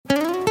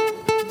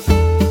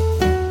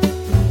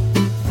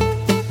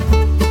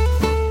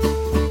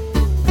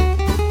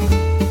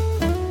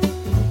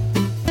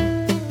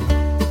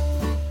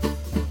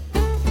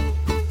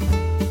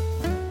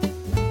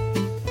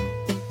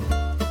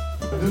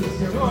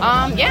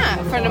Yeah,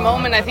 for the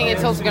moment, I think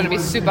it's also going to be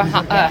super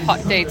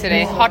hot day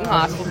today, hot and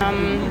hot.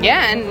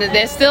 And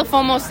there's still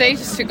 4 more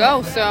stages to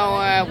go,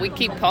 so we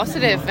keep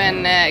positive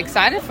and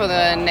excited for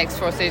the next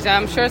 4 stages.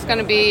 I'm sure it's going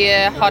to be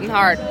hot and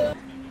hard.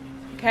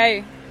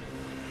 Okay,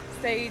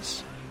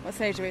 what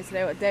stage are we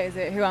today? What day is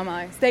it? Who am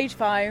I? Stage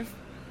 5.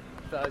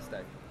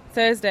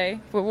 Thursday.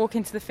 We're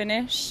walking to the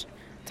finish.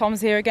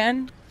 Tom's here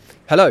again.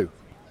 Hello.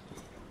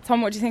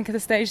 Tom, what do you think of the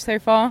stage so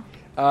far?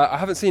 I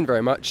haven't seen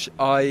very much.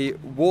 I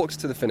walked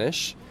to the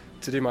finish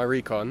to do my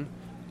recon,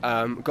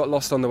 got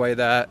lost on the way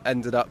there,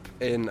 ended up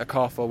in a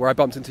car full where I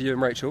bumped into you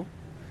and Rachel.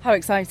 How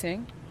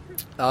exciting.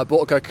 Bought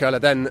a Coca-Cola,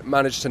 then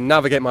managed to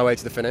navigate my way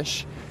to the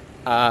finish,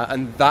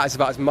 and that is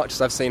about as much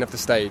as I've seen of the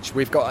stage.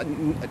 We've got,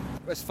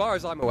 as far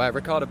as I'm aware,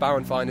 Ricarda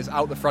Bauernfeind is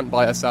out the front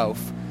by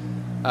herself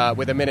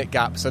with a minute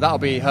gap, so that'll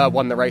be her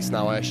won the race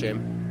now, I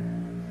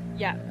assume.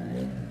 Yeah.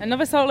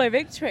 Another solo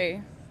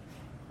victory.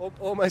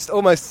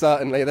 Almost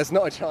certainly. There's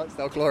not a chance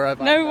they'll claw her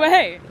back. No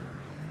way.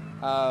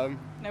 No.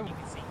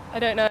 I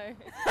don't know.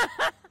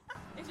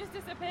 It just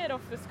disappeared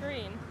off the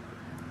screen.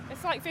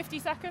 It's like 50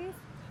 seconds.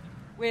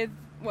 With,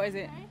 what is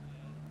it?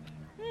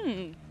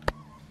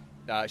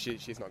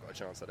 She's not got a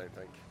chance, I don't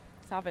think.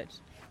 Savage.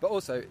 But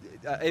also,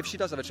 if she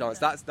does have a chance,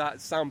 that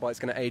soundbite's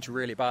going to age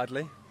really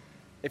badly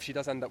if she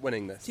does end up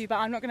winning this. Too bad.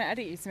 I'm not going to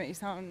edit you to make you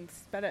sound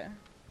better.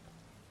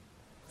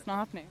 It's not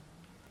happening.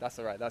 That's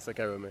all right. That's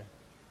okay with me.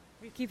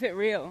 We keep it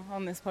real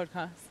on this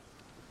podcast.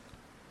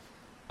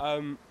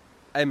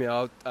 Amy,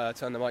 I'll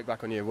turn the mic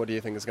back on you. What do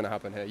you think is going to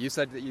happen here? You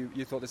said that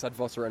you thought this had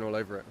Vossarin all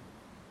over it.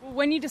 Well,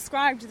 when you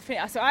described the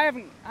finish, so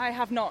I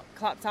have not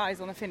clapped eyes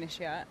on the finish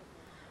yet,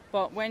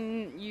 but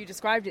when you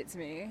described it to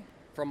me...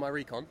 From my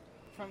recon?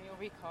 From your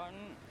recon,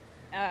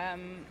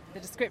 the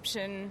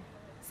description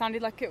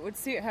sounded like it would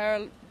suit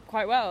her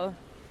quite well.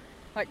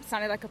 Like,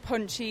 sounded like a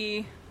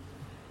punchy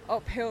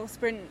uphill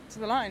sprint to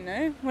the line,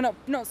 no? Well,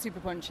 not super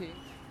punchy.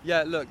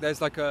 Yeah, look,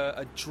 there's like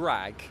a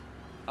drag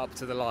up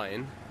to the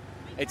line.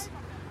 It's...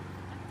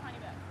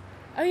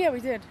 Oh yeah, we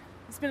did.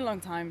 It's been a long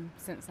time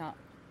since that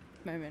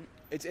moment.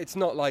 It's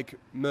not like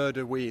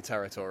murder wee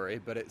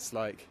territory, but it's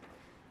like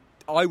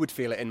I would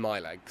feel it in my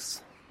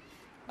legs.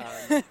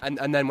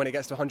 And then when it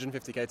gets to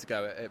 150k to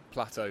go, it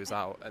plateaus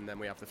out, and then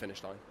we have the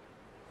finish line.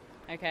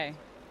 Okay.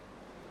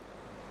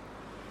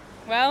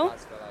 Well,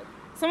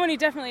 someone who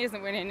definitely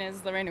isn't winning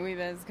is Lorena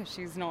Wiebes, because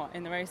she's not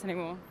in the race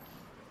anymore.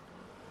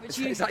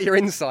 Is that your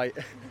insight?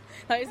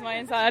 That is my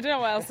insight. I don't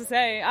know what else to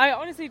say. I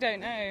honestly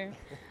don't know.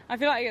 I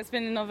feel like it's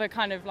been another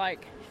kind of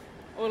like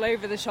all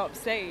over the shop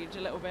stage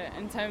a little bit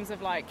in terms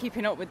of like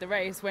keeping up with the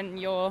race when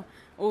you're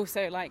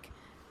also like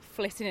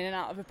flitting in and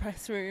out of a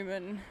press room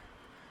and...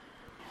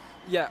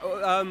 Yeah,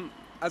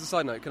 as a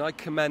side note, can I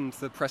commend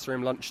the press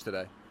room lunch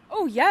today?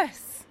 Oh,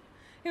 yes.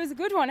 It was a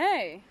good one,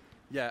 eh?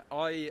 Yeah,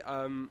 I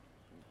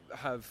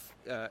have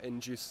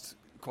induced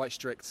quite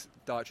strict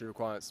dietary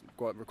requirements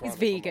It's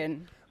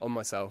vegan. on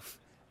myself.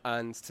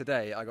 And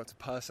today I got to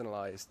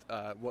personalise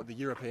what the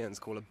Europeans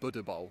call a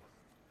Buddha bowl.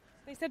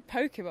 They said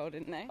Pokeball,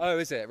 didn't they? Oh,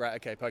 is it? Right,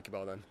 okay,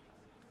 Pokeball then.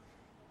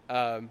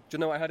 Do you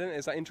know what I had in it?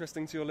 Is that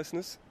interesting to your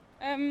listeners?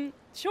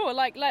 Sure,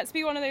 like, let's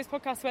be one of those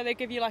podcasts where they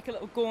give you, like, a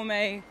little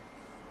gourmet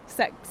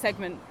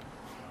segment.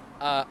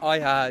 I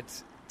had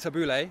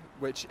tabouleh,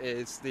 which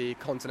is the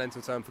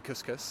continental term for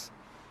couscous.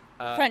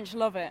 French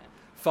love it.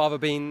 Fava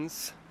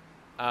beans,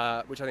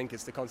 which I think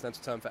is the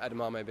continental term for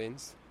edamame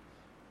beans.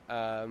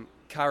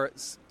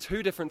 Carrots,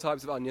 2 different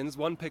types of onions,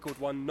 one pickled,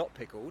 one not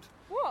pickled.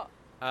 What?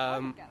 I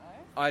didn't get those.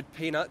 I had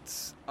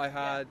peanuts. I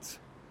had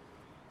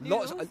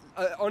lots.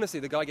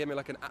 Honestly, the guy gave me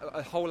like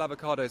a whole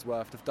avocado's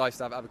worth of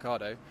diced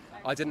avocado.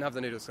 I didn't have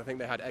the noodles, so I think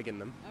they had egg in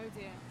them. Oh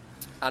dear.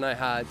 And I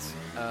had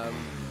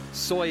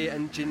soy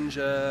and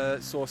ginger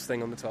sauce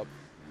thing on the top.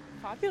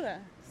 Fabulous.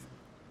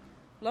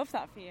 Love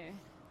that for you.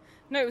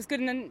 No, it was good,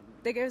 and then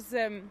they gave us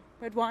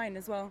red wine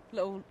as well,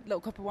 little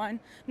cup of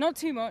wine. Not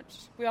too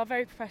much. We are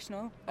very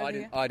professional. I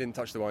didn't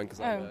touch the wine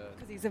because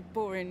he's a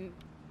boring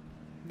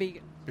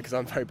vegan. Because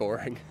I'm very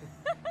boring.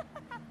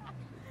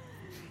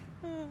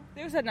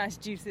 They also had nice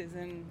juices.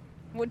 And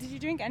what did you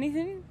drink?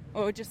 Anything,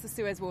 or just the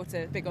Suez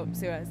water? Big up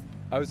Suez.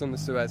 I was on the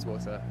Suez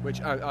water, which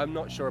I'm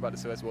not sure about the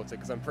Suez water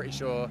because I'm pretty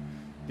sure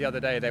the other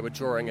day they were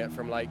drawing it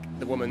from like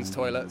the women's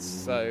toilets.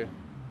 So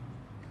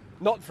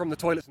not from the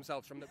toilets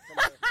themselves, from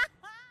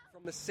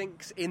the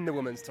sinks in the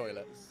women's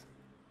toilets.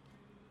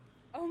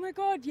 Oh my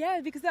god, yeah,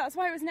 because that's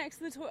why it was next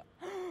to the toilet.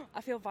 I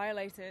feel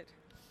violated.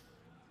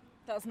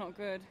 That's not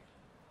good.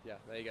 Yeah,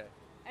 there you go.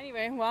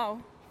 Anyway,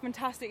 wow,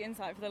 fantastic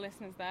insight for the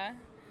listeners there.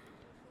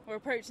 We're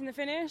approaching the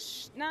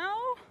finish now.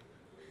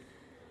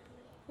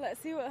 Let's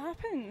see what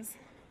happens.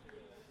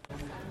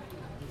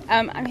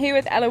 I'm here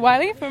with Ella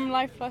Wiley from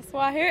Life Plus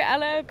Wahoo.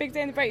 Ella, big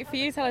day in the break for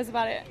you. Tell us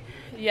about it.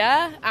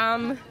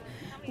 Yeah,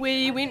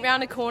 we went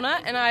round a corner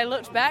and I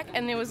looked back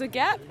and there was a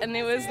gap and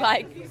there was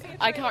like,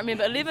 I can't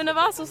remember, 11 of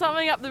us or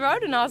something up the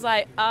road, and I was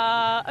like,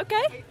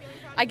 okay,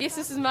 I guess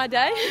this is my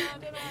day.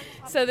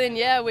 So then,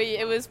 yeah,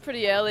 it was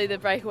pretty early, the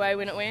breakaway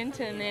when it went,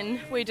 and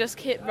then we just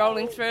kept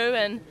rolling through,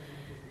 and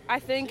I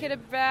think at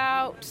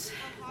about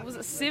was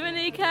it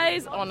 70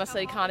 Ks?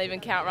 Honestly, can't even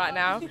count right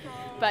now.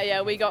 But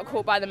yeah, we got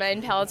caught by the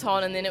main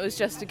peloton, and then it was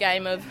just a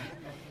game of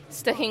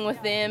sticking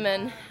with them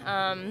and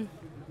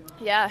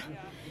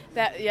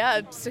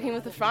sticking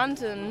with the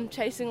front and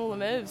chasing all the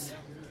moves.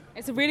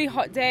 It's a really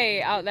hot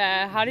day out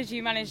there. How did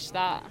you manage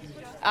that?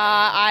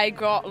 I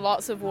got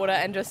lots of water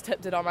and just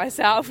tipped it on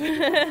myself,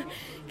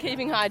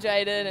 keeping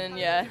hydrated, and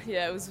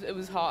it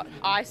was hot.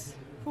 Ice.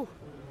 Whew.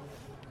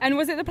 And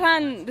was it the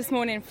plan this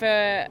morning for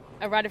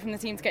a rider from the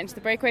team to get into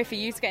the breakaway, for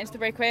you to get into the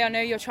breakaway? I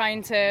know you're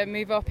trying to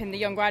move up in the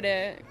young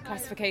rider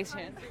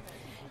classification.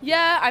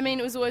 Yeah, I mean,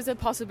 it was always a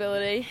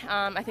possibility.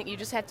 I think you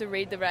just have to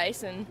read the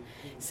race and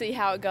see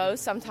how it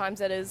goes. Sometimes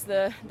that is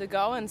the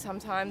goal, and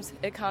sometimes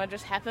it kind of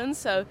just happens.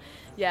 So,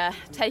 yeah,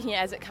 taking it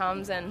as it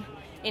comes, and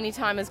any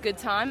time is good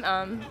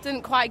time.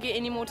 Didn't quite get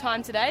any more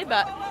time today,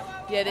 but,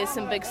 yeah, there's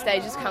some big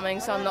stages coming,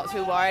 so I'm not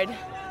too worried.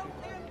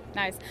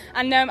 Nice.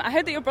 And I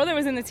heard that your brother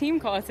was in the team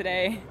car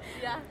today.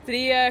 Yeah. Did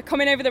he come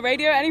in over the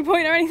radio at any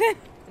point or anything?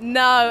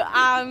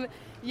 No.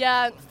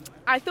 Yeah.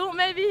 I thought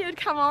maybe he would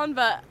come on,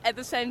 but at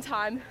the same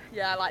time,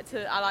 I like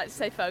to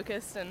stay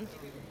focused and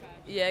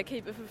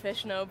keep it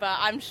professional. But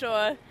I'm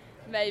sure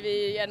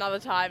maybe another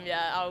time,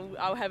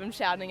 I'll have him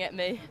shouting at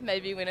me.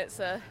 Maybe when it's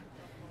a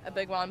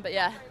big one. But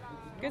yeah.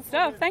 Good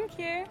stuff. Thank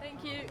you.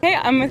 Thank you. Okay,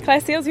 I'm with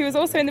Claire Seals, who was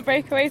also in the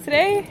breakaway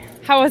today.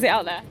 How was it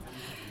out there?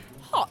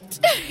 Hot.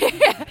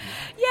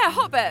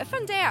 Hot, but a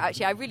fun day out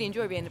actually. I really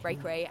enjoy being in the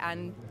breakaway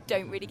and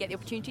don't really get the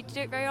opportunity to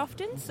do it very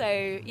often. So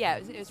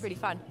it was really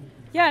fun.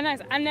 Yeah, nice.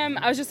 And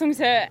I was just talking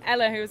to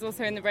Ella, who was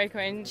also in the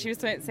breakaway, and she was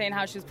saying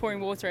how she was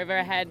pouring water over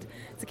her head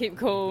to keep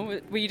cool.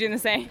 Were you doing the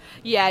same?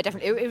 Yeah,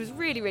 definitely. It was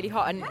really, really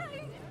hot, and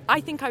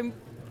I think I'm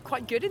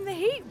quite good in the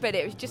heat, but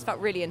it just felt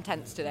really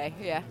intense today.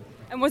 Yeah.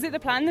 And was it the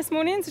plan this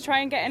morning to try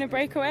and get in a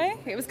breakaway?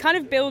 It was kind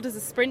of billed as a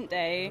sprint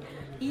day.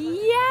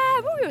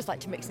 Yeah, well, we always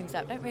like to mix things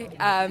up, don't we?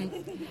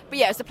 But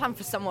yeah, it's a plan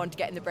for someone to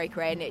get in the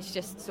breakaway, and it's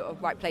just sort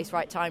of right place,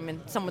 right time,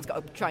 and someone's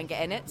got to try and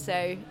get in it.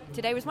 So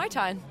today was my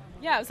time.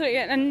 Yeah, absolutely.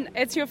 And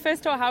it's your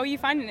first tour. How are you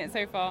finding it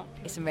so far?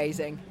 It's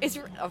amazing. It's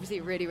obviously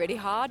really, really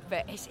hard,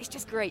 but it's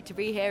just great to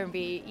be here and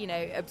be,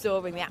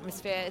 absorbing the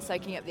atmosphere,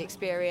 soaking up the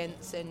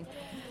experience, and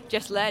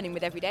just learning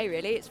with every day,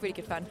 really. It's really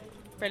good fun.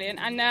 Brilliant.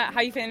 And how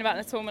are you feeling about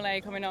the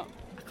Tourmalet coming up?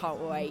 I can't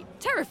wait.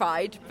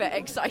 Terrified, but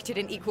excited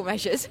in equal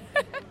measures.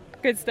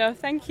 Good stuff.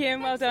 Thank you,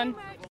 and well done.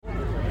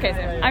 Okay,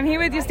 so I'm here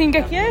with Justine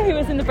Gukje, who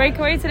was in the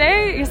breakaway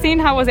today. Justine,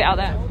 how was it out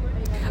there?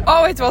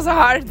 Oh, it was a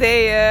hard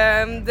day.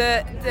 In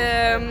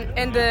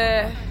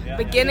the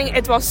beginning,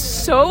 it was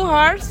so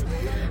hard.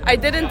 I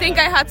didn't think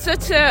I had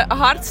such a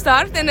hard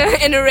start in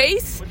a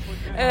race.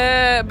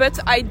 But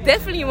I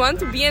definitely want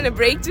to be in a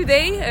break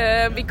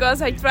today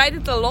because I tried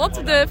it a lot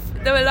the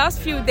last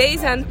few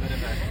days, and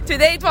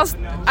today it was,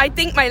 I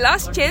think, my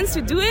last chance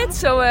to do it.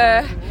 So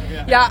I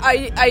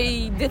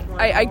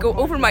go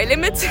over my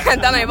limit, and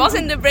then I was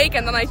in the break,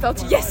 and then I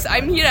thought, yes,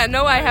 I'm here. I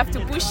know I have to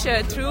push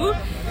through.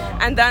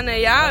 And then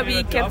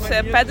we kept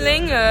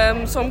pedaling.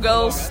 Some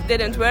girls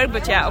didn't work,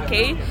 but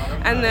okay.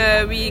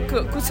 And we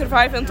could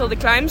survive until the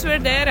climbs were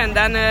there, and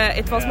then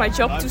it was my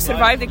job to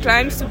survive the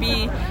climbs to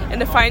be in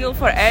the final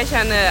for Ash,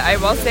 and I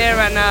was there,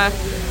 and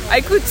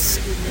I could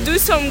do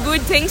some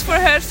good things for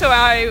her. So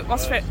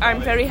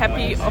I'm very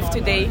happy of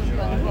today.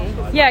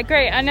 Yeah,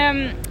 great.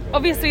 And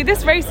obviously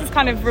this race has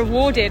kind of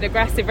rewarded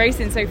aggressive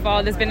racing so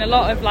far. There's been a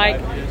lot of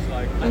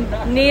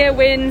near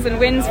wins and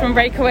wins from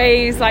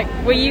breakaways.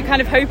 Were you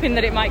kind of hoping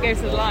that it might go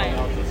to the line?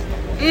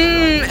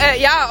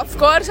 Of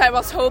course I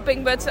was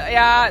hoping, but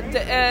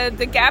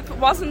the gap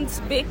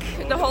wasn't big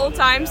the whole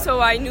time,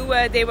 so I knew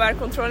they were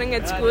controlling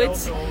it good.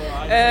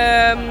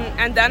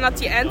 And then at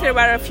the end there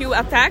were a few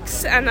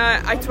attacks, and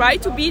I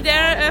tried to be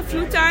there a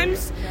few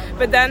times,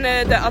 but then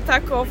the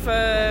attack of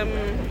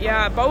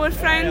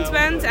Bauerfriend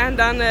went, and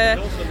then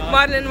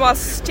Marlon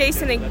was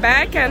chasing it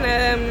back, and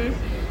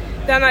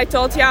then I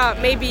thought,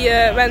 maybe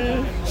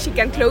when she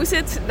can close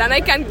it, then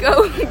I can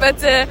go.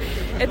 But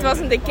it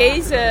wasn't the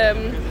case.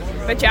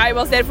 But I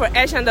was there for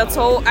Ash, and that's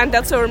all, and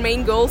that's our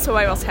main goal. So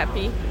I was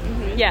happy.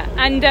 Mm-hmm. Yeah,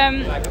 and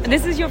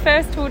this is your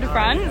first Tour de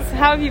France.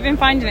 How have you been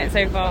finding it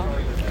so far?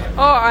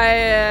 Oh,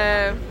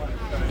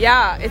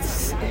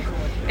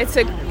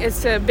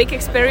 it's a big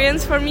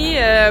experience for me.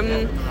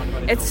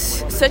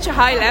 It's such a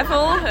high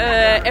level.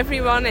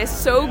 Everyone is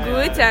so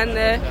good, and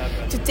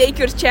to take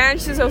your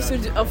chances of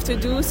to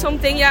do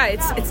something,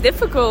 it's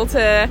difficult.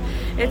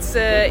 It's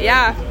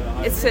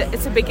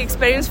a big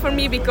experience for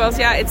me because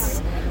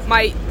it's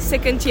my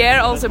second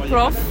year as a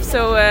prof.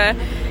 So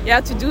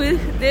to do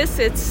this,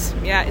 it's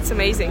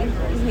amazing.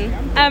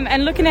 Mm-hmm.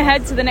 And looking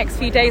ahead to the next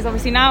few days,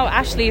 obviously now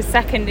Ashley is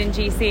second in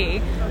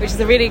GC, which is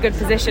a really good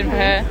position for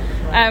her.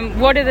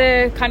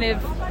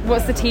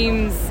 What's the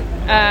team's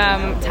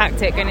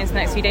tactic going into the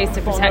next few days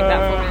to protect that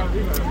for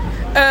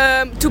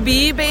her? To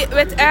be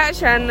with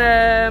Ash, and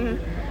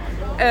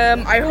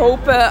I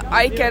hope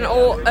I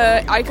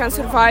can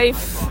survive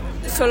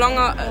so long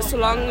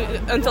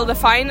until the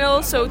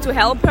final. So to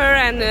help her,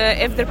 and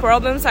if there are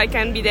problems, I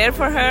can be there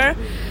for her.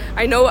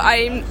 I know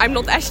I'm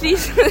not Ashley,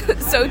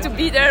 so to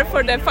be there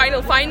for the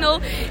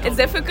final, it's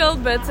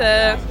difficult, but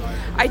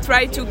I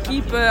try to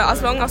keep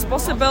as long as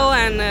possible,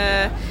 and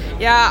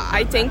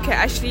I think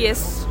Ashley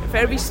is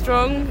very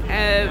strong.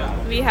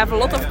 We have a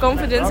lot of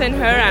confidence in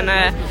her, and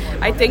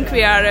I think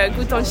we are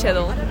good on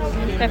schedule.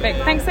 Perfect.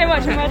 Thanks so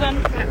much, and well done.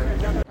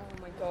 Oh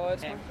my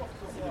god.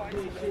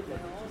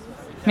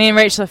 Me and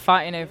Rachel are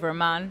fighting over a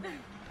man.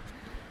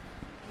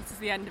 This is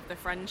the end of the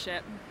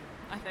friendship.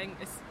 I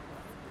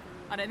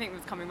don't think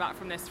it's coming back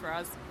from this for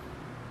us.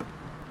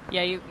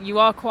 Yeah, you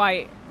are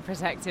quite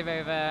protective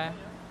over.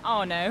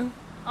 Oh no.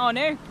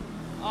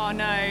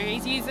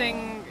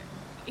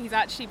 He's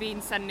actually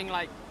been sending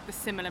like the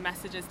similar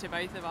messages to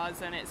both of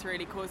us, and it's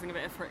really causing a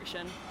bit of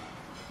friction.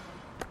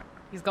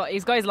 He's got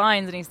his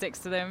lines and he sticks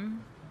to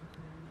them.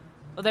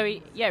 Although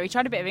he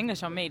tried a bit of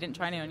English on me, didn't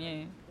try any on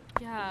you.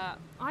 Yeah,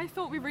 I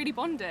thought we really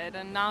bonded,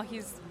 and now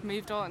he's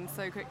moved on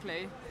so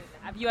quickly.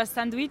 Have you a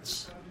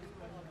sandwich?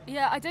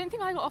 Yeah, I don't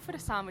think I got offered a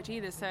sandwich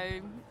either, so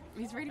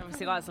he's really...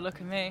 Obviously likes to look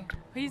at me.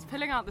 He's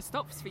pulling out the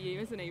stops for you,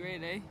 isn't he,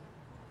 really?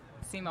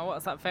 See my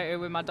WhatsApp photo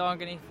with my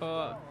dog and he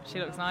thought she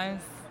looks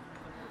nice.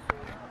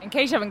 In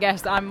case you haven't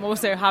guessed, I'm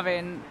also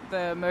having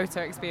the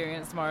motor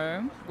experience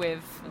tomorrow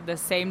with the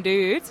same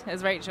dude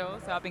as Rachel,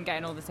 so I've been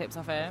getting all the tips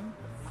off him.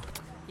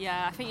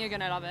 Yeah, I think you're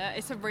going to love it.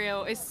 It's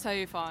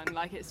so fun.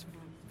 Like, it's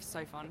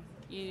so fun.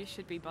 You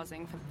should be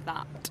buzzing for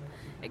that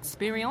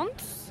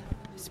experience.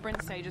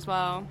 Sprint stage as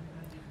well,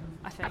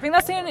 I think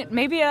that's the only...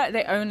 Maybe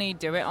they only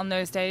do it on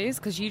those days,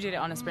 because you did it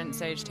on a sprint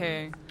stage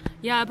too.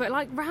 Yeah, but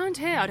like round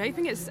here, I don't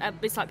think it's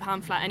like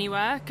pamphlet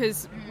anywhere,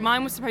 because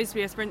mine was supposed to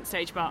be a sprint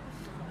stage, but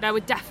there were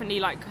definitely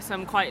like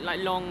some quite like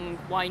long,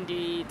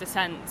 windy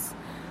descents.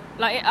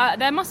 Like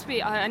there must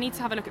be. I need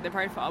to have a look at the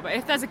profile, but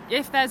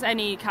if there's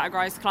any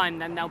categorized climb,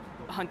 then there'll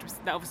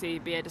obviously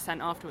be a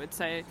descent afterwards.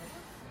 So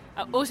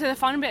also the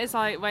fun bit is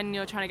like when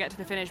you're trying to get to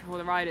the finish before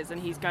the riders,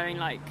 and he's going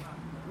like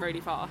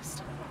really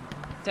fast.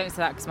 Don't say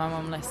that because my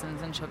mum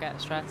listens and she'll get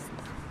stressed.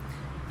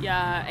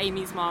 Yeah,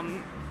 Amy's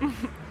mum.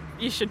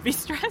 You should be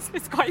stressed.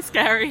 It's quite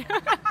scary.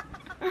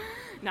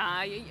 Nah,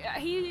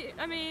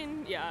 I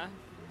mean, yeah.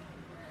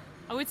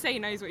 I would say he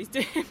knows what he's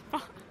doing,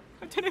 but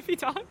I don't know if he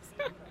does.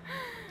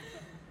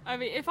 I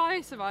mean, if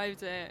I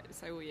survived it,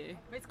 so will you.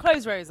 It's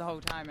closed roads the whole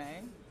time,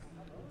 eh?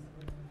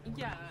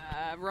 Yeah,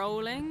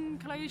 rolling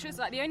closures.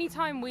 Like the only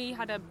time we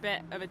had a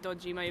bit of a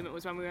dodgy moment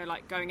was when we were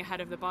like going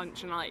ahead of the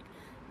bunch and like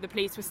the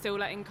police were still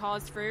letting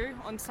cars through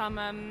on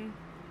some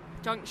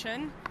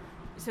junction.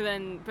 So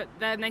but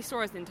then they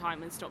saw us in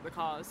time and stopped the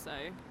cars. So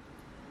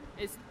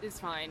it's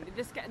fine.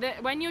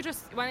 When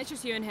it's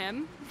just you and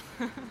him,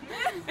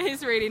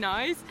 it's really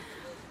nice.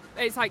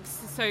 It's like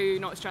so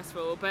not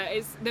stressful, but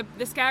it's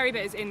the scary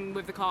bit is in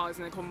with the cars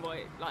and the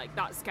convoy. Like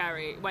that's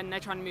scary when they're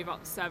trying to move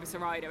up to service a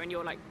rider and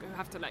you're like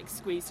have to like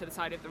squeeze to the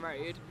side of the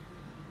road.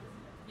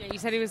 Yeah, you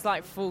said he was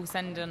like full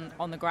sending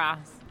on the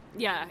grass.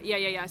 Yeah.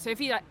 So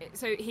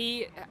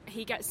he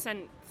gets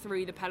sent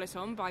through the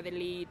peloton by the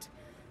lead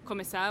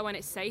commissaire when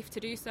it's safe to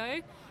do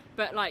so,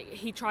 but like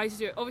he tries to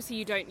do it. Obviously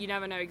you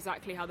never know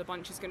exactly how the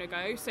bunch is going to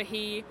go, so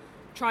he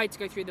tried to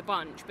go through the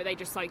bunch, but they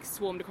just like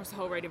swarmed across the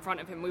whole road in front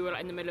of him. We were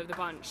like in the middle of the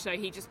bunch, so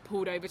he just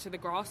pulled over to the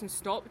grass and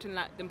stopped and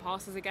let them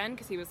pass us again,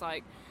 because he was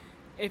like,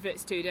 if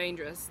it's too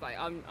dangerous, like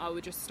I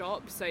would just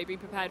stop. So be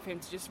prepared for him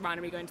to just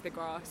randomly go into the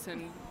grass,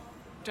 and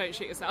don't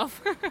shoot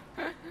yourself.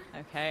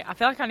 Okay, I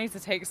feel like I need to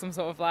take some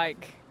sort of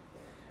like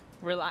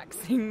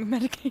relaxing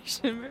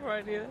medication before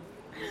I do this.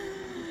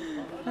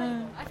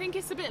 I think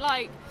it's a bit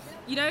like,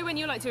 you know, when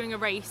you're like doing a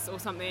race or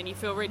something and you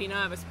feel really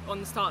nervous on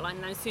the start line,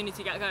 and then as soon as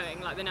you get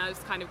going, like the nerves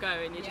kind of go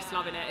and you're just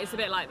loving it. It's a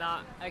bit like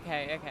that.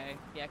 Okay.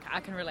 Yeah,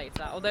 I can relate to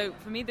that. Although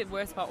for me the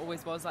worst part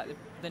always was like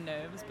the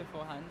nerves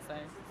beforehand, so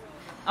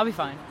I'll be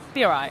fine.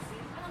 Be alright.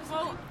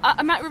 Well,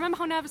 I remember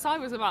how nervous I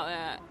was about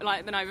it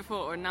like the night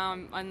before, and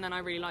then I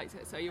really liked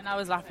it. So and I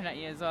was laughing at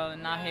you as well,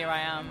 and now here I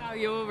am. Now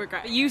you'll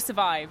regret. But you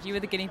survived. You were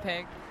the guinea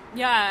pig.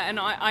 Yeah, and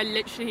I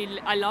literally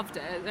loved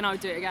it, and I would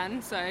do it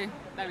again. So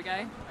there we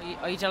go.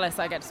 Are you jealous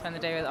that I get to spend the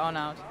day with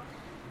Arnold?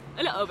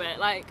 A little bit.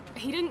 Like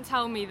he didn't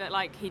tell me that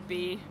like he'd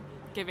be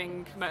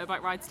giving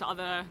motorbike rides to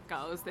other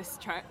girls this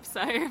trip,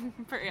 so I'm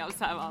pretty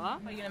upset about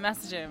that. Are you gonna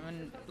message him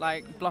and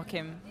like block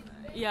him?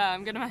 Yeah,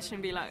 I'm gonna message him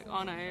and be like,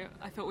 oh no,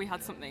 I thought we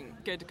had something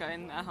good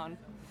going there, hon.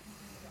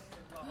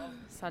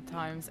 Sad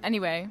times.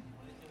 Anyway,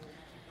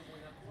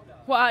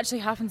 what actually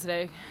happened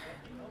today?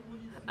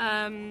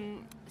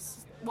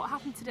 What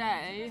happened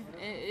today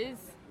is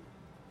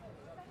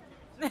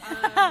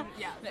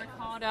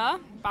Ricarda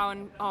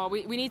Bowen. Oh,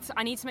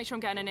 I need to make sure I'm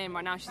getting her name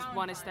right now. She's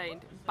one estate.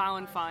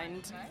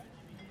 Bauernfeind.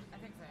 I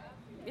think so.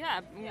 Yeah,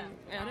 I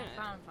don't know.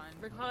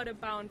 Bauernfeind. Ricarda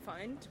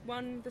Bauernfeind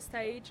won the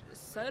stage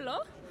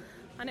solo,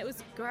 and it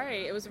was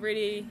great. It was a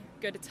really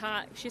good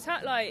attack. She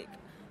attacked like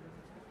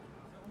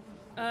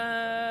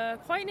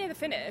quite near the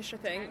finish, I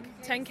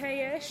think,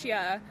 10k-ish.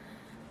 Yeah.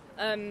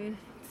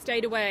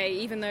 Stayed away,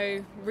 even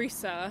though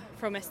Rusa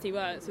from ST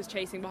Works was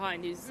chasing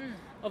behind, who's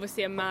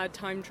obviously a mad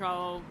time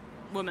trial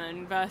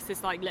woman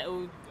versus like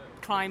little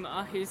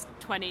climber who's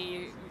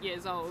 20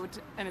 years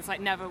old and has like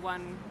never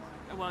won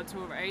a World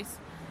Tour race.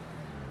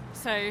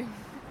 So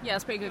yeah,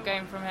 it's pretty good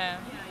going from here.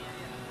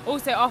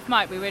 Also, off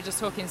mic, we were just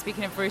talking,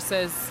 speaking of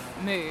Rusa's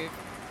move,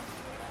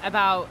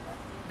 about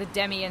the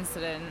Demi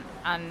incident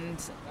and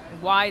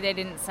why they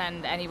didn't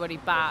send anybody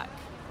back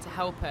to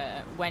help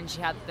her when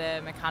she had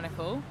the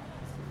mechanical.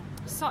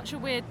 Such a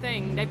weird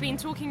thing. They've been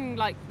talking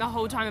like the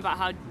whole time about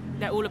how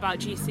they're all about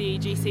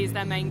GC is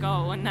their main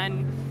goal, and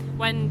then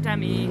when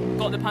Demi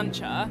got the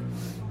puncture,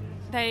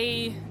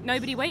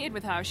 nobody waited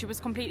with her. She was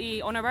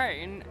completely on her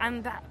own,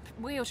 and that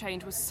wheel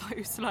change was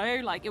so slow.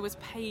 Like, it was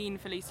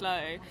painfully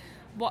slow.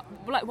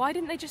 Why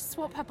didn't they just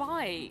swap her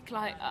bike?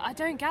 Like, I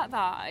don't get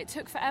that. It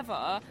took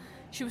forever.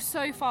 She was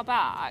so far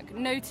back,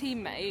 no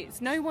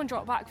teammates, no one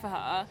dropped back for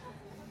her.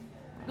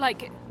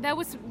 Like, there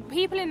was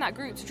people in that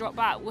group to drop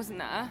back, wasn't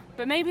there?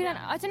 But maybe then,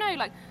 I don't know,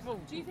 like...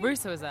 do you think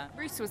Rusa was there.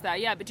 Rusa was there,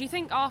 yeah. But do you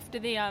think after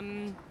the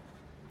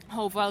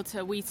whole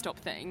Vuelta We Stop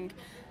thing,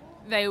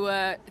 they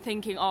were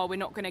thinking, oh, we're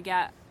not going to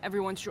get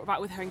everyone to drop back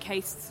with her in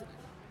case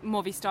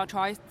Movistar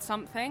tried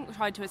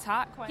to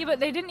attack? Yeah, but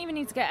they didn't even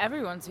need to get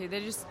everyone to.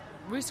 They just...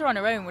 Rusa on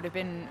her own would have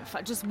been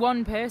just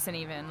one person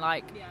even,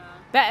 like,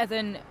 better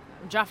than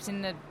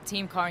drafting the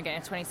team car and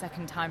getting a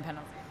 20-second time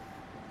penalty.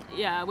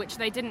 Yeah, which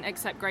they didn't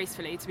accept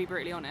gracefully, to be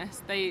brutally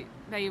honest. They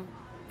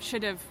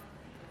should have...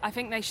 I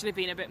think they should have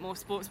been a bit more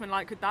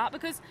sportsmanlike with that,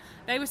 because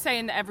they were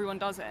saying that everyone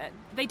does it.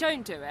 They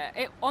don't do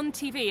it. On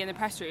TV in the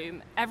press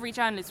room, every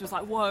journalist was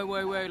like, whoa,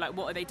 like,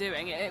 what are they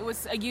doing? It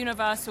was a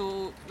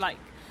universal, like,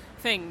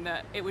 thing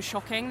that it was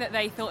shocking that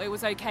they thought it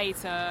was okay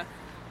to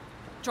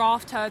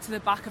draft her to the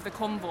back of the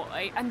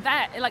convoy, and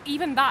that, like,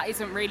 even that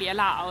isn't really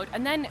allowed,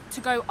 and then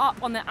to go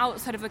up on the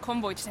outside of the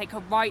convoy to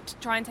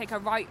try and take her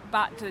right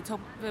back to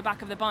the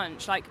back of the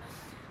bunch. Like,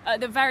 at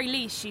the very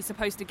least, she's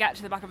supposed to get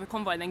to the back of the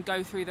convoy and then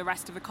go through the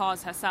rest of the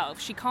cars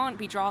herself. She can't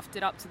be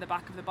drafted up to the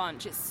back of the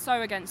bunch. It's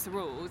so against the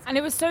rules. And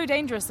it was so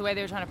dangerous the way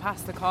they were trying to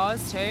pass the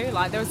cars too.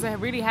 Like, there was a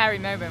really hairy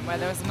moment where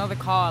there was another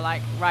car,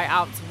 like, right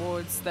out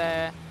towards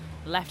the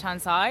left-hand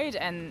side,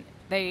 and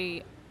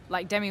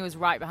like, Demi was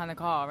right behind the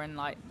car, and,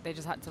 like, they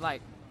just had to,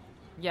 like,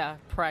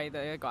 pray that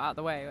it got out of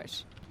the way,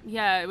 which...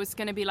 Yeah, it was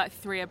going to be, like,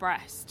 3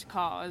 abreast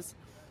cars.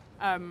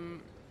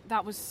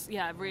 That was,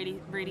 really,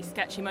 really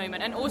sketchy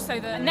moment. And also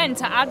And then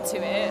to add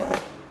to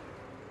it,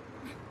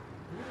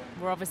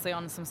 we're obviously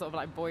on some sort of,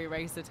 like, boy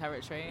racer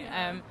territory.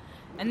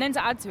 And then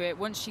to add to it,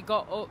 once she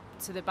got up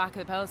to the back of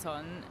the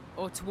peloton,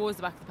 or towards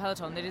the back of the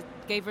peloton, they just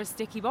gave her a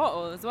sticky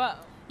bottle as well.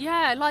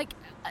 Yeah, like,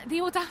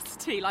 the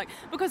audacity, like,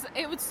 because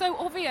it was so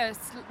obvious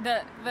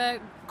that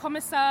the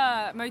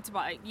Commissaire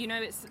motorbike, you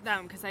know it's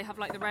them because they have,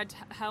 like, the red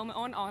helmet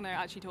on. Oh, no, it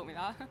actually taught me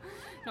that.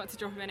 Not to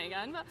drop him in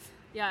again, but,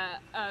 yeah.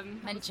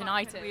 Mention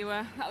item.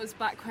 That was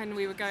back when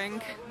we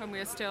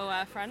were still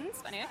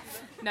friends, but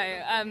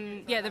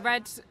anyway. No, the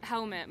red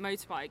helmet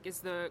motorbike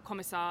is the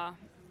Commissaire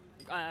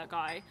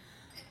guy.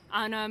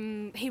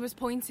 And he was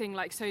pointing,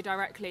 like, so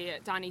directly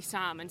at Danny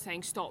Sam and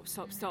saying, stop.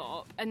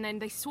 And then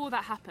they saw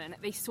that happen.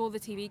 They saw the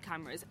TV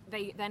cameras.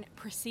 They then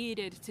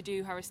proceeded to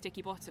do her a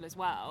sticky bottle as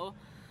well.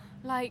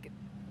 Like,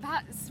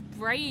 that's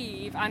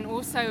brave and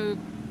also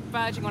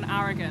verging on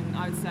arrogant,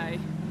 I would say.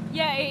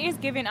 Yeah, it is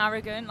giving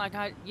arrogant. Like,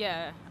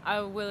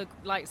 I will,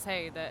 like,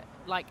 say that,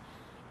 like,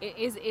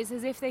 it's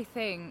as if they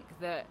think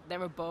that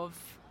they're above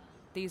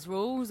these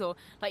rules. Or,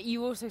 like,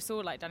 you also saw,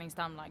 like, Danny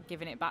Sam, like,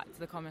 giving it back to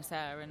the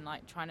Commissaire and,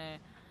 like, trying to,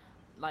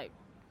 like,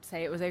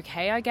 say it was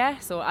okay, I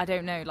guess, or I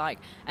don't know, like,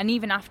 and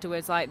even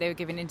afterwards, like, they were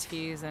giving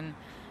interviews, and,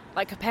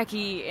 like,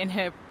 Kopecky in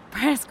her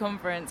press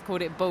conference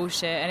called it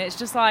bullshit, and it's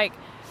just like,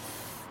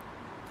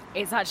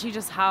 it's actually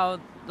just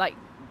how, like,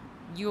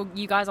 you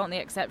guys aren't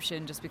the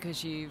exception just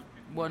because you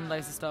won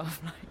loads of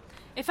stuff.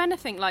 If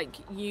anything, like,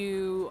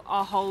 you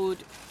are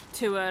held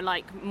to a,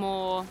 like,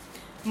 more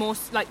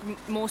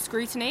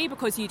scrutiny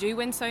because you do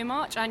win so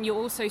much, and you're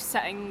also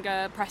setting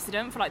a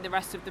precedent for, like, the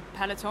rest of the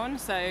peloton,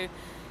 so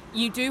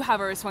you do have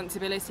a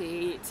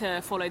responsibility to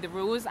follow the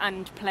rules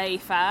and play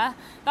fair.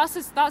 That's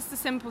the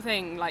simple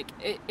thing. Like,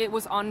 it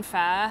was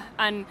unfair,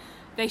 and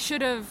they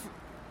should have,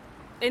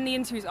 in the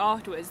interviews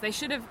afterwards, they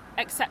should have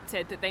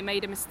accepted that they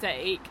made a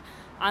mistake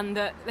and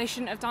that they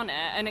shouldn't have done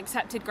it, and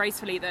accepted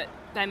gracefully that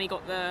Demi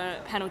got the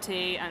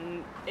penalty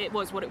and it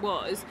was what it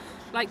was.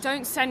 Like,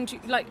 don't send,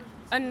 like,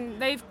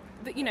 and they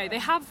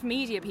have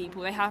media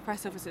people, they have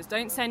press officers.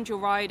 Don't send your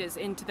riders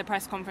into the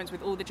press conference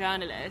with all the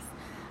journalists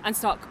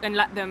and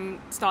let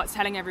them start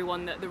telling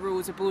everyone that the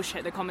rules are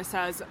bullshit. The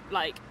Commissaire's,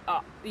 like,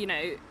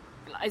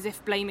 as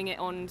if blaming it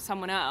on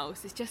someone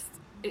else. It's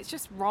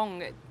just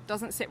wrong. It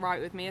doesn't sit right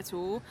with me at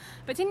all.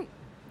 But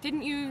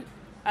didn't you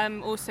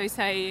also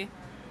say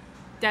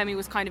Demi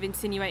was kind of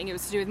insinuating it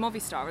was to do with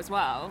Movistar as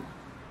well?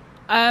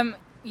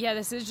 Yeah,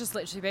 this is just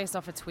literally based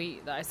off a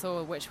tweet that I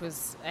saw, which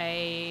was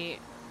a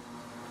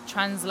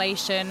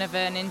translation of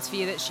an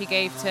interview that she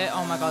gave to...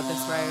 Oh my God,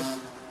 this road.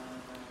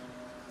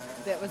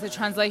 That was a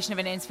translation of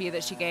an interview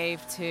that she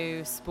gave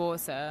to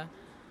Sporza,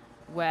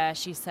 where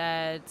she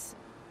said,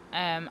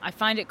 I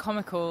find it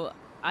comical.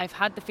 I've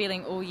had the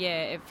feeling all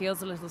year it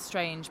feels a little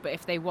strange, but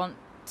if they want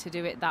to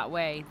do it that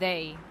way.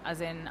 They,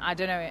 as in, I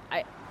don't know,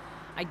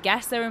 I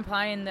guess they're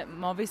implying that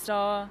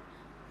Movistar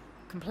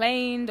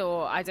complained,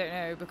 or I don't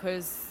know,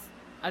 because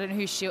I don't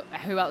know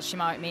who else she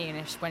might mean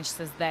when she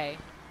says they.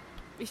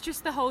 It's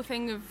just the whole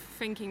thing of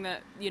thinking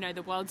that, you know,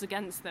 the world's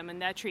against them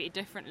and they're treated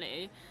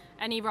differently.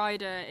 Any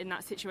rider in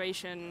that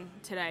situation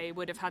today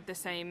would have had the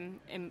same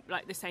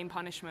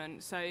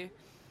punishment. So,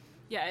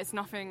 yeah, it's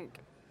nothing.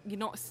 You're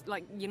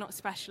not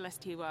special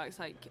ST works.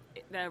 Like,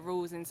 there are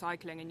rules in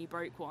cycling, and you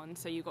broke one,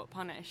 so you got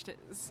punished.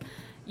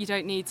 You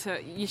don't need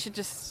to. You should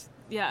just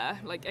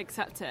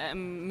accept it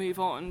and move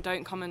on.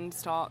 Don't come and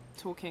start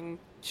talking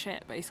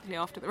shit basically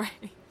after the race.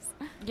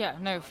 Yeah,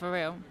 no, for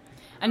real.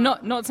 And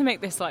not to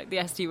make this like the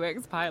SD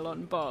Works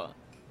pile-on, but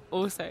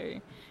also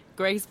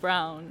Grace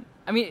Brown.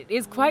 I mean,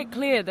 it's quite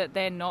clear that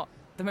they're not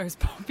the most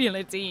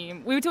popular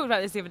team. We talked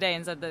about this the other day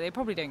and said that they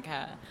probably don't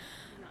care.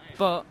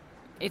 But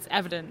it's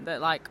evident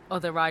that like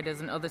other riders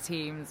and other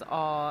teams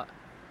are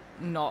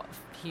not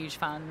huge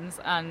fans.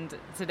 And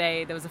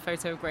today there was a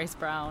photo of Grace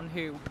Brown,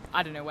 who,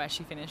 I don't know where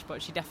she finished,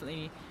 but she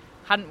definitely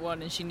hadn't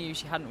won, and she knew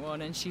she hadn't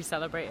won, and she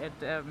celebrated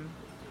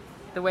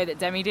the way that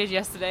Demi did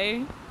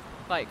yesterday,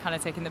 like kind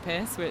of taking the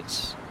piss, which...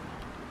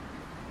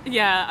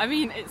 Yeah, I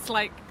mean, it's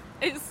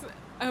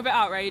a bit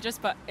outrageous,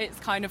 but it's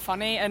kind of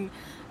funny, and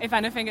if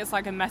anything, it's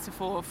like a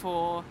metaphor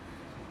for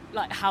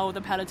like how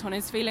the peloton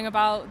is feeling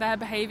about their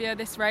behaviour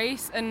this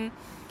race. And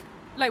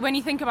like when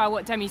you think about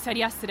what Demi said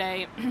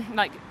yesterday,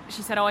 like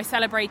she said, I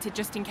celebrated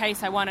just in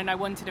case I won and I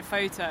wanted a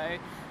photo.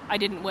 I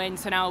didn't win,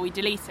 so now we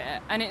delete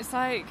it. And it's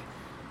like,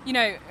 you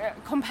know,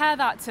 compare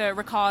that to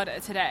Ricardo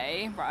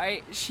today,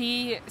 right?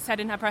 She said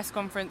in her press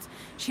conference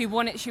she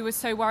was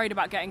so worried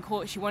about getting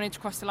caught. She wanted to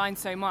cross the line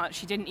so much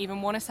she didn't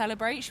even want to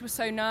celebrate. She was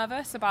so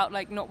nervous about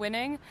like not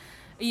winning.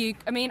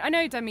 I mean, I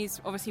know Demi's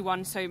obviously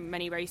won so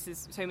many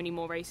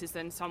more races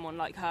than someone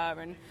like her,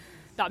 and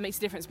that makes a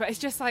difference. But it's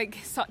just like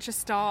such a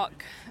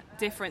stark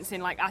difference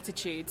in like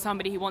attitude.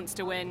 Somebody who wants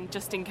to win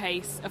just in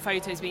case a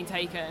photo's been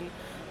taken,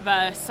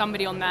 versus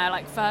somebody on their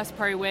like first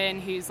pro win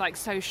who's like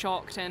so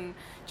shocked and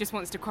just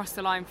wants to cross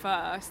the line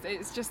first.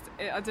 It's just,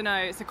 I don't know,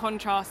 it's a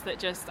contrast that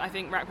just I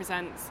think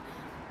represents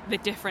the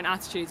different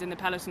attitudes in the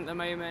peloton at the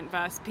moment,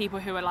 versus people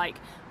who are like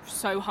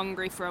so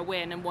hungry for a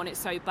win and want it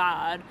so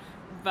bad,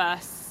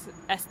 versus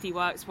ST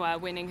Works where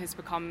winning has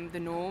become the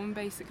norm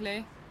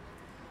basically.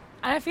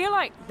 And I feel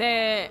like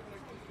their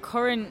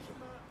current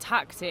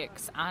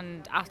tactics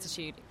and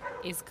attitude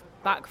is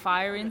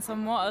backfiring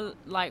somewhat,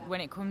 like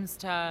when it comes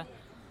to,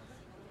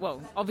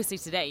 well, obviously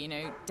today, you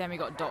know, Demi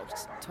got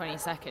docked 20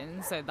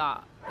 seconds, so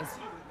that is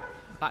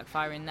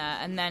backfiring there.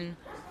 And then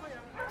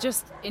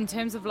just in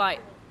terms of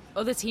like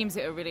other teams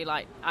that are really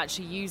like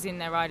actually using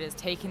their riders,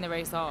 taking the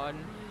race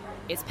on,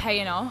 it's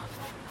paying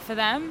off for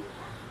them.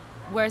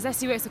 Whereas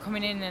SC Works are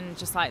coming in and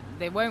just like,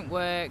 they won't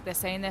work, they're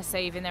saying they're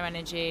saving their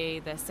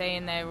energy, they're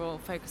saying they're all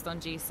focused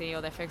on GC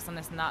or they're focused on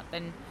this and that,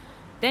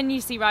 then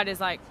you see riders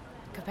like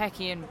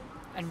Kopecky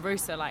and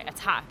Rusa like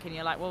attack, and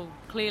you're like, well,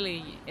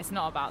 clearly it's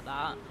not about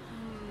that.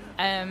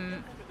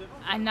 And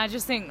I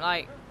just think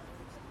like,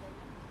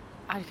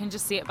 I can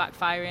just see it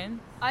backfiring.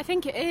 I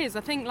think it is.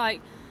 I think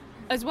like,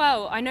 as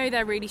well, I know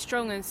they're really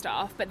strong and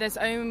stuff, but there's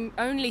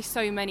only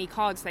so many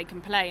cards they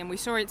can play, and we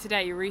saw it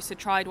today. Rusa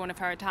tried one of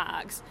her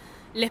attacks.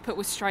 Lippert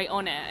was straight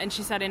on it, and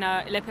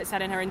Lippert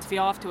said in her interview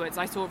afterwards,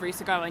 I saw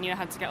Rusa go, I knew I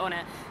had to get on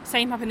it.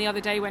 Same happened the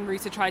other day when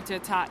Rusa tried to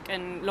attack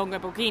and Longo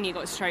Borghini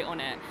got straight on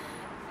it.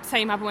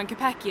 Same happened when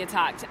Kopecky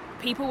attacked.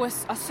 People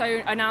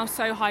are now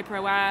so hyper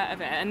aware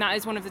of it, and that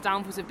is one of the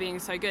downfalls of being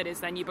so good,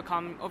 is then you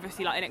become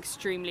obviously like an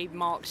extremely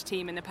marked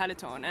team in the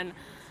peloton. And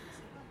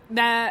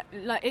they're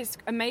like,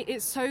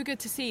 it's so good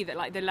to see that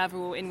like the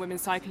level in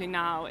women's cycling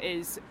now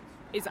is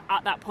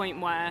at that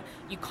point where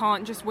you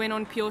can't just win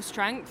on pure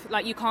strength.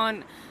 Like you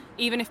can't,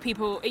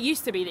 it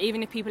used to be that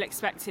even if people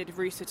expected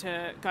Rusa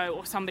to go,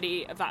 or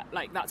somebody of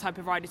that type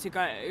of rider to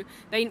go,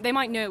 they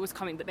might know it was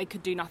coming, but they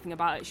could do nothing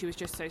about it. She was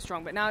just so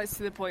strong. But now it's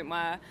to the point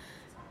where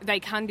they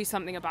can do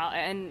something about it.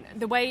 And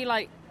the way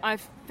like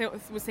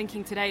was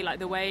thinking today, like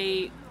the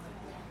way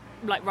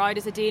like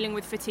riders are dealing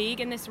with fatigue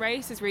in this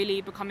race is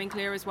really becoming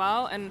clear as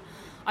well. And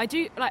I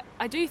do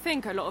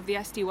think a lot of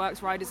the ST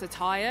Works riders are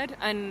tired,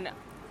 and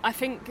I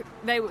think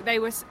they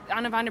were,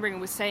 Anna van der Breggen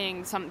was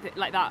saying something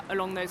like that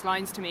along those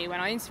lines to me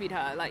when I interviewed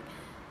her. Like,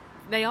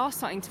 they are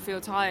starting to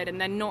feel tired and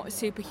they're not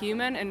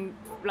superhuman, and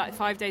like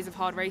 5 days of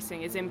hard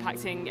racing is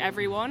impacting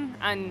everyone,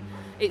 and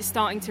it's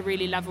starting to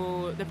really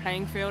level the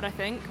playing field, I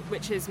think,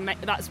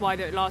 that's why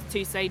the last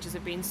two stages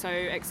have been so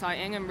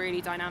exciting and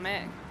really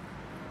dynamic.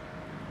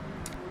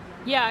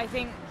 Yeah, I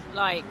think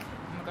like,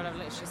 oh my god, I've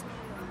literally just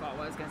forgot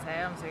what I was going to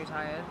say. I'm so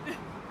tired.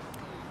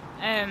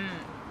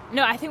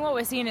 No, I think what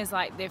we're seeing is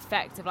like the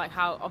effect of like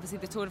how obviously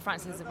the Tour de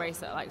France is a race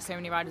that like so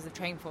many riders have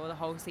trained for the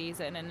whole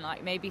season, and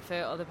like maybe for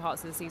other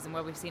parts of the season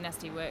where we've seen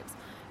ST Works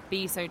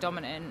be so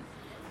dominant,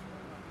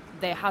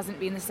 there hasn't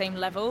been the same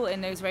level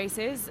in those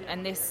races,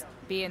 and this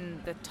being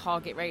the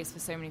target race for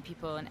so many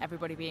people and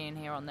everybody being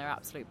here on their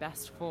absolute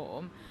best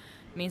form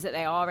means that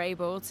they are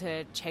able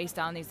to chase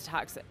down these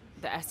attacks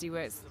that ST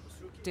Works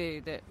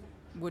do, that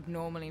would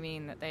normally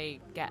mean that they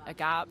get a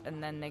gap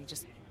and then they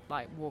just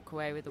like walk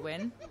away with the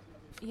win.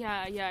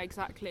 Yeah,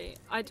 exactly.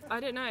 I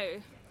don't know.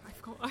 I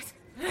forgot.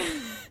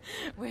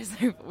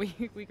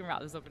 We can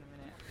wrap this up in a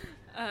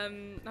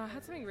minute. No, I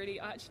had something really.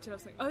 I actually did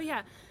have something. Oh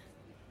yeah.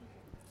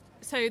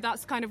 So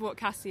that's kind of what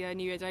Cassia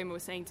Nieuwedoma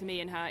was saying to me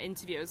in her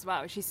interview as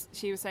well.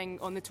 She was saying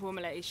on the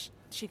Tourmalet,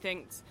 she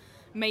thinks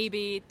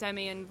maybe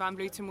Demi and Van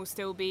Vleuten will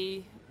still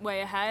be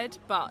way ahead,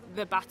 but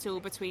the battle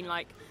between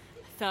like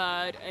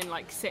third and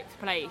like sixth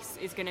place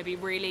is going to be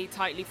really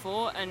tightly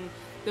fought. And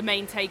the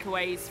main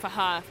takeaways for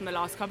her from the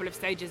last couple of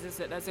stages is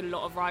that there's a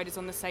lot of riders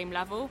on the same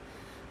level,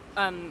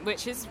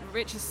 which is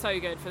so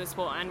good for the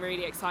sport and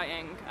really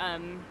exciting.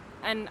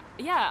 And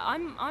yeah,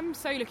 I'm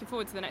so looking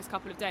forward to the next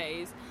couple of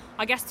days.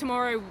 I guess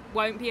tomorrow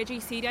won't be a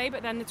GC day,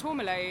 but then the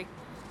Tourmalet,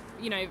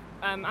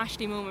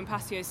 Ashley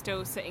Moolman-Passio is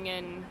still sitting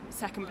in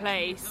second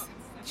place.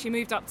 She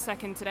moved up to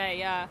second today,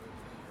 yeah.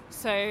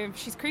 So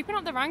she's creeping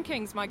up the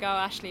rankings, my girl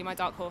Ashley, my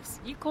dark horse.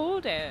 You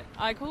called it.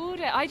 I called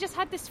it. I just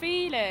had this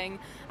feeling.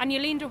 And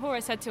Yolene de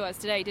Hora said to us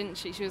today, didn't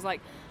she? She was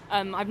like,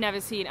 I've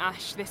never seen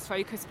Ash this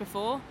focused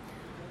before.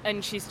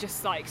 And she's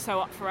just like so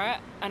up for it.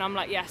 And I'm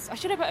like, yes, I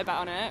should have put a bet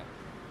on it.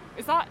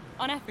 Is that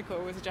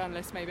unethical as a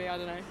journalist, maybe? I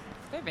don't know.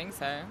 I don't think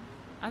so.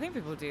 I think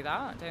people do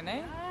that, don't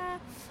they?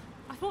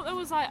 I thought it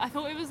was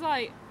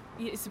like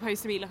it's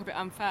supposed to be like a bit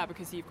unfair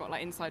because you've got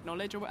like inside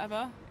knowledge or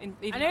whatever.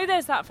 I know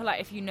there's that for like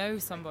if you know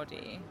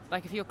somebody,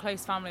 like if you're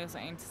close family or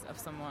something of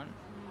someone.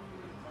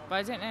 But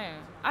I don't know.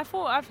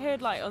 I've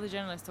heard like other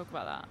journalists talk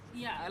about that.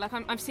 Yeah, like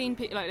I've seen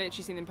people, like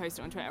literally seen them post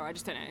it on Twitter. I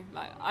just don't know.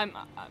 Like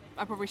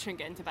I probably shouldn't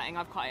get into betting.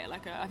 I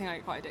think I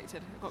get quite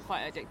addicted. I've got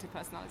quite an addictive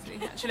personality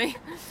actually.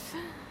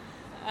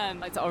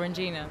 Like to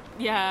Orangina.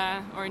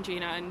 Yeah,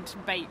 Orangina and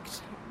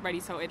baked, ready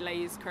salted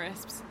Lay's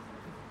crisps.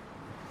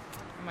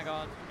 Oh my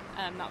god.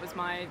 That was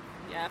my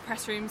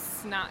press room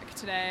snack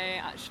today.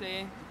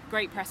 Actually,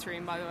 great press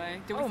room by the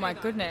way. Oh my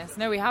goodness!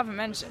 No, we haven't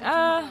mentioned.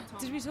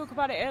 Did we talk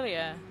about it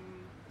earlier?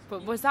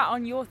 But was that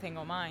on your thing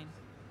or mine?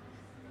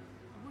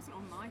 It wasn't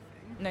on my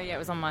thing. No, yeah, it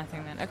was on my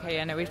thing then. Okay,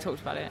 yeah, no, we've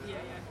talked about it. Yeah.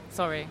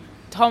 Sorry,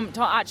 Tom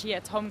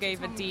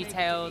gave a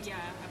detailed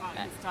about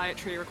his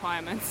dietary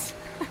requirements.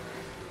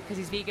 Because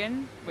he's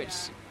vegan, which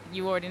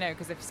you already know.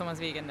 Because if someone's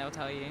vegan, they'll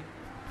tell you.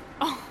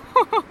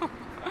 Oh,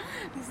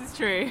 this is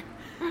true.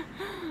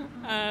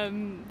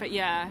 But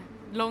yeah,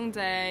 long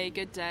day,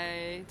 good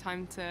day,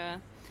 time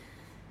to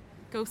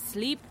go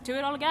sleep, do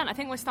it all again. I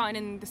think we're starting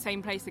in the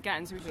same place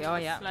again, so we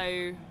are,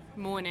 slow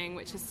morning,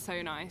 which is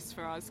so nice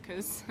for us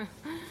because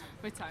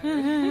we're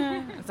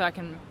tired. So I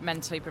can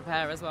mentally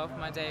prepare as well for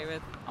my day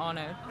with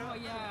Arno. Oh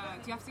yeah,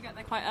 do you have to get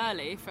there quite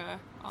early for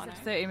Arno?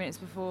 30 minutes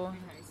before.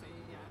 Okay, so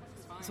yeah,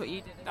 that's fine. That's what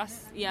you did.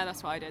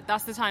 That's what I did.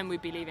 That's the time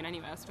we'd be leaving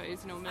anyway, I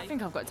suppose, normally. I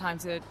think I've got time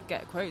to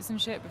get quotes and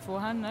shit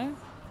beforehand, no?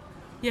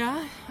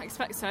 Yeah, I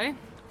expect so.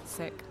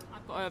 Sick.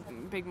 I've got a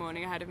big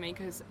morning ahead of me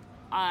because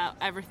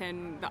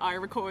everything that I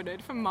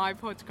recorded from my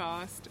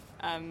podcast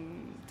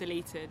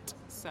deleted,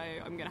 so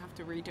I'm going to have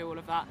to redo all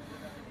of that.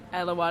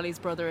 Ella Wiley's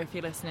brother, if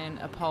you're listening,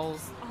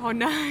 Poles. Oh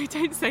no,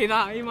 don't say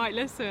that, he might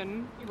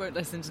listen. He won't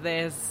listen to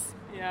this.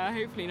 Yeah,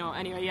 hopefully not.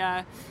 Anyway,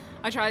 yeah.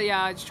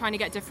 Just trying to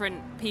get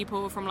different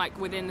people from like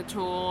within the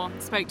tour.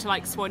 Spoke to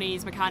like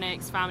Swannies,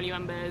 mechanics, family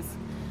members,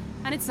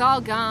 and it's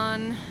all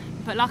gone.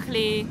 But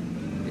luckily,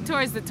 the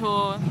tour is the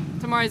tour.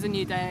 Tomorrow's a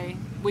new day.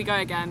 We go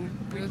again.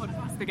 We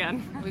podcast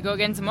again. We go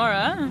again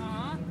tomorrow.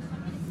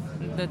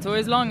 The tour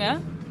is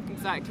longer.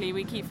 Exactly.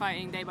 We keep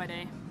fighting day by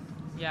day.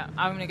 Yeah,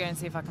 I'm gonna go and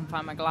see if I can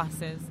find my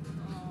glasses.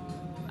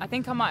 I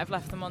think I might have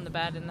left them on the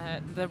bed in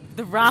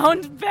the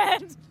round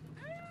bed.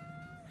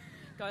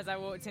 Guys, I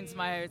walked into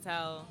my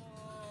hotel.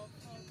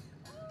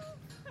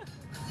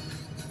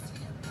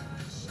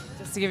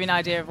 Just to give you an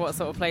idea of what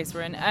sort of place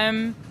we're in.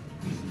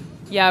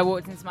 I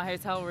walked into my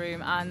hotel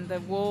room and the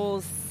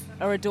walls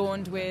are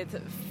adorned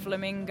with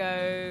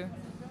flamingo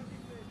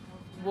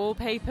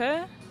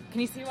wallpaper.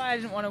 Can you see why I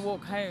didn't want to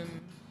walk home?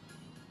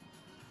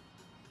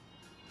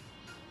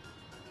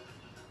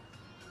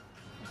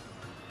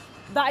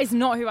 That is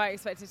not who I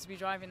expected to be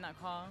driving that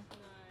car. No.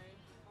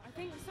 I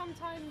think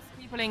sometimes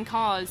people in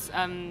cars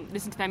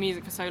listen to their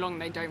music for so long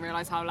they don't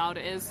realise how loud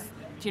it is.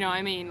 Do you know what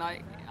I mean?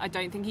 Like, I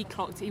don't think he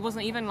clocked. He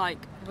wasn't even like.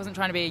 He wasn't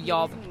trying to be a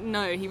yob.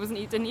 No, he wasn't.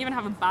 He didn't even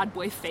have a bad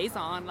boy face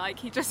on. Like,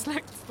 he just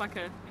looked like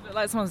a. He looked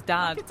like someone's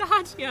dad. Like a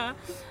dad, yeah.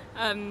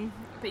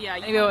 But yeah.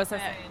 Anyway, what was I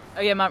saying?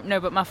 Oh yeah,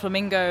 my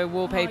flamingo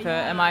wallpaper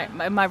and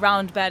my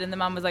round bed, and the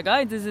man was like,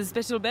 "Oh, there's a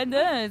special bed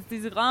there.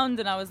 It's round,"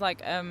 and I was like,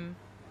 "Don't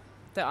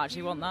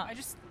actually want that."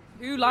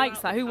 Who likes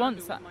that? Who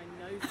wants that?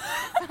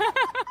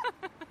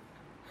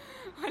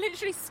 I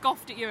literally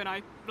scoffed at you and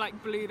I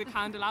like blew the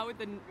candle out with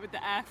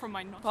the air from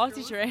my nostrils.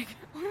 Party trick.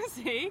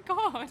 Honestly,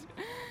 God.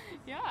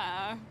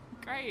 Yeah,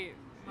 great.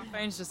 My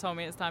phone's just told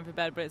me it's time for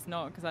bed, but it's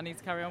not because I need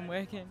to carry on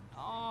working.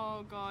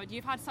 Oh God,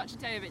 you've had such a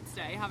day of it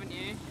today, haven't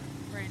you?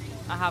 Really?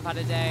 I have had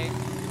a day.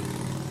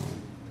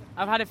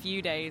 I've had a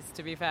few days,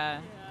 to be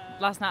fair. Yeah.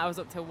 Last night I was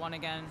up till 1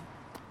 again.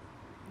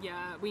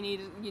 Yeah, you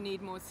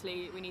need more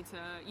sleep. You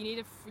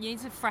need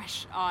a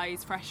fresh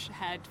eyes, fresh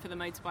head for the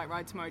motorbike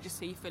ride tomorrow, just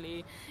so you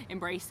fully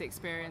embrace the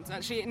experience.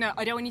 Actually, no,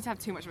 I don't want you to have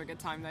too much of a good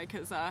time though,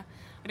 because I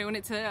don't want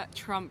it to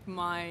trump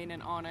mine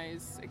and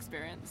Arno's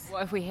experience.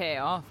 What if we hit it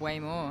off way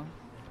more?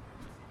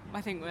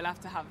 I think we'll have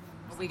to have.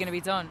 Are we going to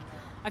be done?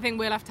 I think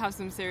we'll have to have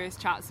some serious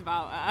chats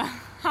about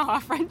how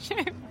our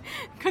friendship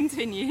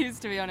continues.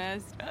 To be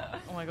honest.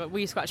 Oh my god, will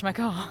you scratch my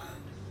car?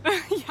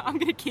 Yeah, I'm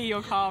going to key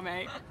your car,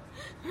 mate.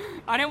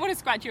 I don't want to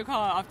scratch your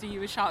car after you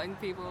were shouting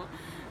at people.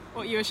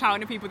 What you were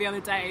shouting at people the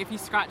other day. If you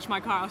scratch my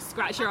car, I'll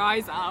scratch your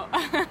eyes out.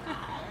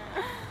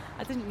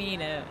 I didn't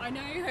mean it. I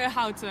know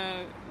how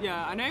to.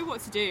 Yeah, I know what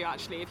to do.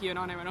 Actually, if you and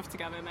Arno went off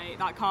together, mate,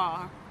 that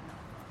car,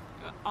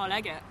 I'll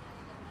egg it.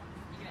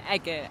 You're gonna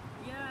egg it.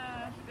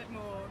 Yeah, a bit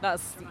more.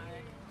 That's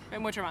dramatic. A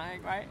bit more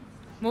dramatic, right?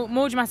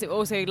 More dramatic, but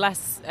also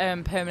less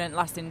permanent,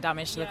 lasting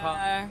damage to the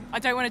car. I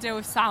don't want to deal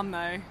with Sam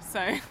though,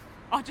 so.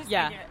 I'll just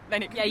egg it,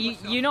 then it can be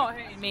you're not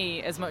hurting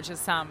me as much as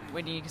Sam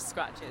when you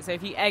scratch it. So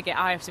if you egg it,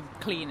 I have to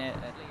clean it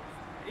at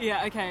least.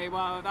 Yeah, okay,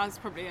 well, that's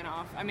probably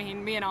enough. I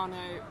mean, me and Arno,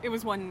 it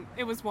was one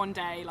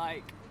day,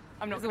 like,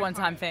 I'm not... It's a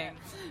one-time thing.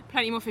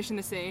 Plenty more fish in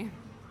the sea.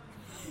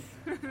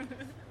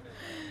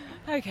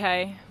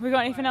 Okay, we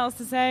got anything else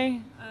to say?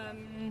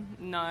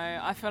 No,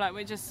 I feel like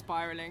we're just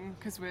spiralling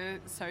because we're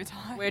so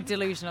tired. We're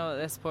delusional at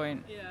this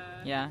point.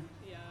 Yeah.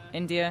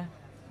 India,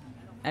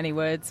 any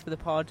words for the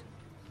pod?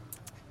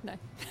 No.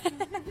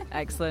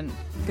 Excellent.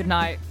 Good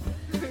night.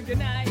 Good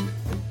night.